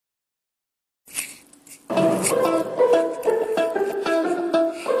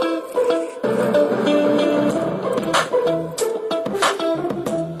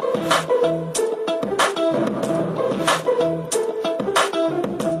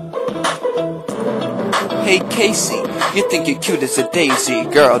Hey Kasey, you think you're cute as a daisy.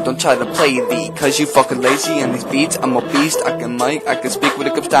 Girl, don't try to play thee, cause you fucking lazy. And these beats, I'm a beast, I can mic, I can speak when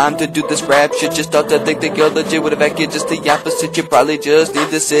it comes time to do this rap shit. Just start to think that you're legit with a back, you're just the opposite. You probably just need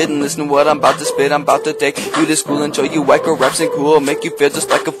to sit and listen to what I'm about to spit. I'm about to take you to school and show you wacko raps and cool, make you feel just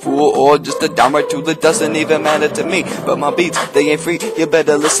like a fool, or just a downright tool. It doesn't even matter to me, but my beats, they ain't free. You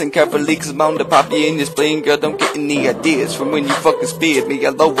better listen carefully, cause I'm bound to pop you in your spleen. Girl, don't get any ideas from when you fucking speared me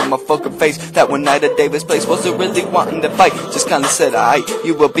all over my fucking face. That one night at Davis Place, wasn't really wanting to fight, just kinda said aight.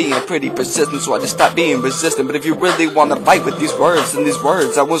 You were being pretty persistent, so I just stopped being resistant. But if you really wanna fight with these words, and these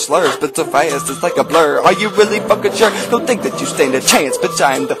words I won't slur, but so fast it's like a blur. Are you really fucking sure? Don't think that you stand a chance, bitch,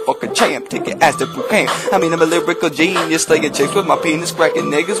 I am the fucking champ. Take your ass to boot camp. I mean, I'm a lyrical genius, slaying chicks with my penis, cracking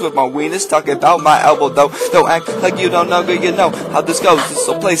niggas with my weenus, talking about my elbow though. Don't act like you don't know, girl, you know how this goes. This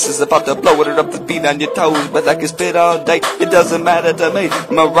whole place is about to blow it up the beat on your toes, but I can spit all day, it doesn't matter to me.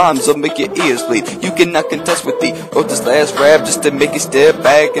 My rhymes will make your ears bleed. You cannot contest with the wrote this last rap just to make you step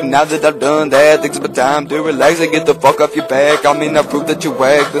back. And now that I've done that, think it's about time to relax and get the fuck off your back. I mean, I proved that you're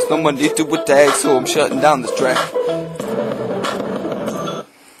whack, there's no more need to attack, so I'm shutting down this track.